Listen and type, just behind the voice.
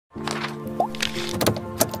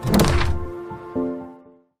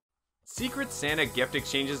Secret Santa gift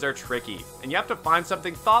exchanges are tricky, and you have to find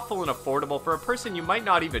something thoughtful and affordable for a person you might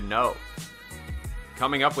not even know.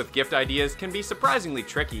 Coming up with gift ideas can be surprisingly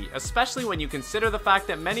tricky, especially when you consider the fact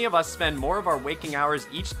that many of us spend more of our waking hours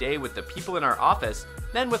each day with the people in our office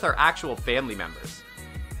than with our actual family members.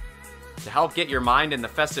 To help get your mind in the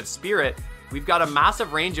festive spirit, we've got a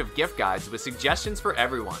massive range of gift guides with suggestions for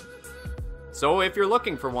everyone. So if you're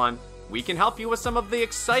looking for one, we can help you with some of the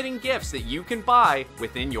exciting gifts that you can buy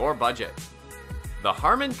within your budget. The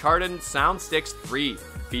Harman Kardon SoundStix 3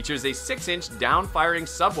 features a 6-inch down-firing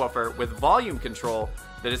subwoofer with volume control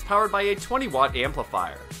that is powered by a 20-watt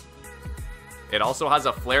amplifier. It also has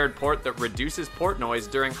a flared port that reduces port noise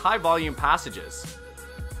during high-volume passages.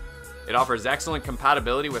 It offers excellent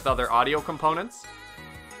compatibility with other audio components.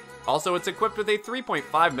 Also, it's equipped with a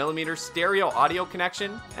 3.5mm stereo audio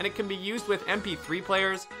connection, and it can be used with MP3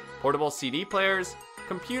 players, portable CD players,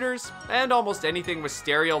 computers, and almost anything with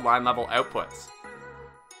stereo line-level outputs.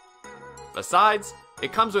 Besides,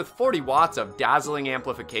 it comes with 40 watts of dazzling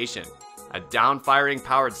amplification, a down-firing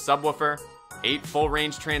powered subwoofer, 8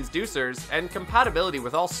 full-range transducers, and compatibility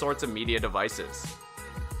with all sorts of media devices.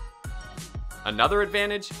 Another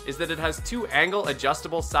advantage is that it has 2 angle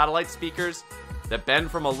adjustable satellite speakers that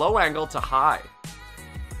bend from a low angle to high.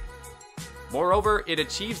 Moreover, it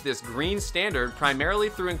achieves this green standard primarily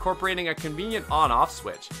through incorporating a convenient on-off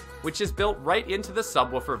switch, which is built right into the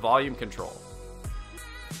subwoofer volume control.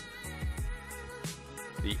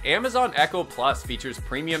 The Amazon Echo Plus features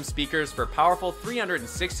premium speakers for powerful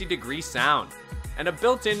 360-degree sound and a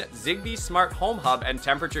built-in Zigbee smart home hub and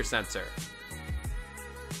temperature sensor.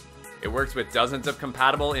 It works with dozens of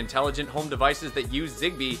compatible intelligent home devices that use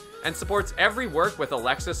Zigbee and supports every work with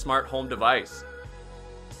Alexa smart home device.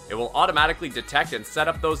 It will automatically detect and set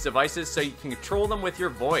up those devices so you can control them with your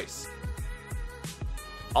voice.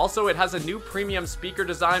 Also, it has a new premium speaker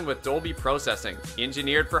design with Dolby processing,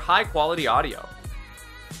 engineered for high-quality audio.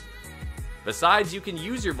 Besides, you can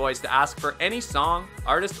use your voice to ask for any song,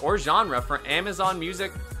 artist, or genre for Amazon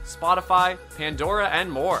Music, Spotify, Pandora,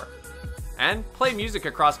 and more. And play music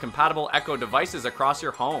across compatible Echo devices across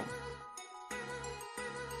your home.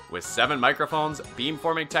 With 7 microphones,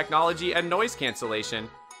 beamforming technology, and noise cancellation,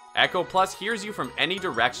 Echo Plus hears you from any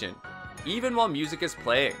direction, even while music is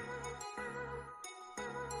playing.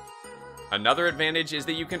 Another advantage is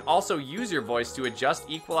that you can also use your voice to adjust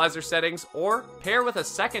equalizer settings or pair with a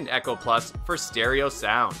second Echo Plus for stereo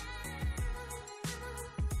sound.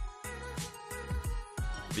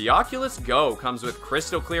 The Oculus Go comes with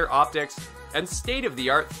crystal clear optics and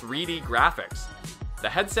state-of-the-art 3D graphics. The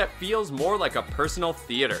headset feels more like a personal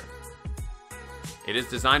theater. It is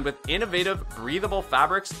designed with innovative, breathable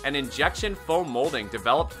fabrics and injection foam molding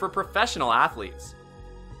developed for professional athletes.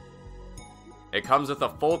 It comes with a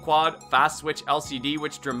full quad, fast switch LCD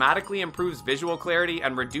which dramatically improves visual clarity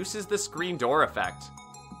and reduces the screen door effect.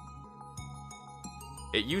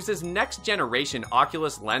 It uses next-generation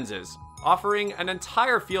Oculus lenses, offering an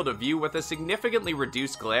entire field of view with a significantly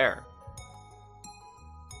reduced glare.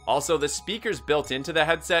 Also, the speakers built into the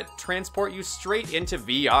headset transport you straight into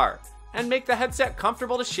VR, and make the headset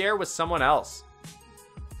comfortable to share with someone else.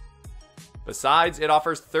 Besides, it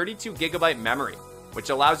offers 32GB memory, which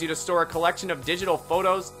allows you to store a collection of digital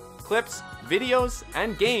photos, clips, videos,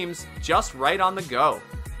 and games just right on the go.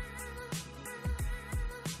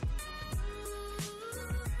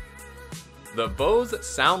 The Bose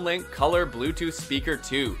SoundLink Color Bluetooth Speaker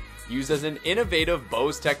 2, used as an innovative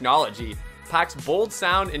Bose technology, packs bold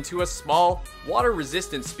sound into a small,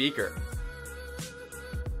 water-resistant speaker.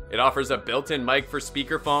 It offers a built-in mic for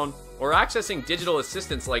speakerphone or accessing digital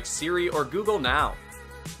assistants like Siri or Google Now.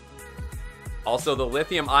 Also, the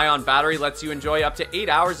lithium-ion battery lets you enjoy up to 8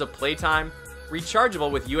 hours of playtime,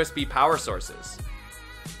 rechargeable with USB power sources.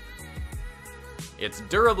 It's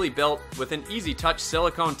durably built with an easy-touch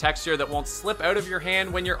silicone texture that won't slip out of your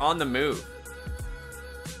hand when you're on the move.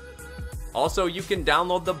 Also, you can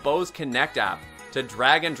download the Bose Connect app to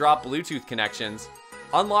drag and drop Bluetooth connections,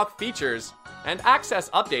 unlock features, and access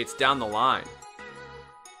updates down the line.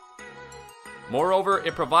 Moreover,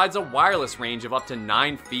 it provides a wireless range of up to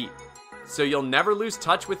 9 feet, so you'll never lose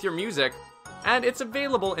touch with your music, and it's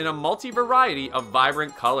available in a multi-variety of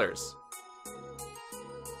vibrant colors.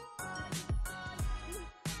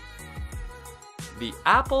 The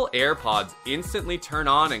Apple AirPods instantly turn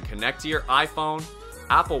on and connect to your iPhone,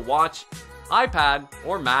 Apple Watch, iPad,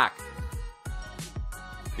 or Mac.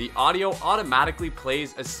 The audio automatically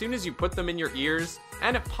plays as soon as you put them in your ears,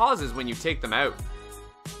 and it pauses when you take them out.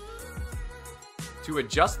 To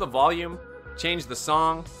adjust the volume, change the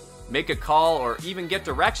song, make a call, or even get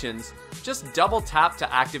directions, just double tap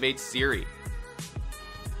to activate Siri.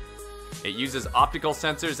 It uses optical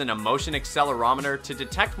sensors and a motion accelerometer to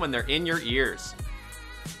detect when they're in your ears.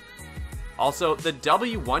 Also, the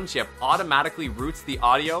W1 chip automatically routes the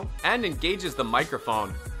audio and engages the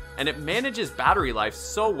microphone, and it manages battery life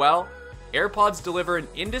so well, AirPods deliver an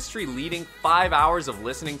industry-leading 5 hours of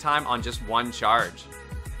listening time on just one charge.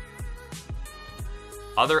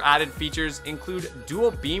 Other added features include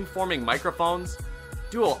dual beamforming microphones,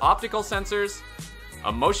 dual optical sensors,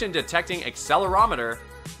 a motion detecting accelerometer,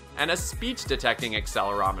 and a speech detecting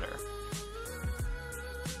accelerometer.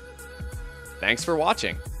 Thanks for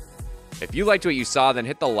watching. If you liked what you saw, then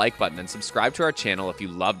hit the like button and subscribe to our channel if you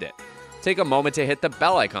loved it. Take a moment to hit the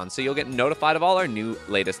bell icon so you'll get notified of all our new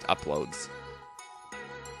latest uploads.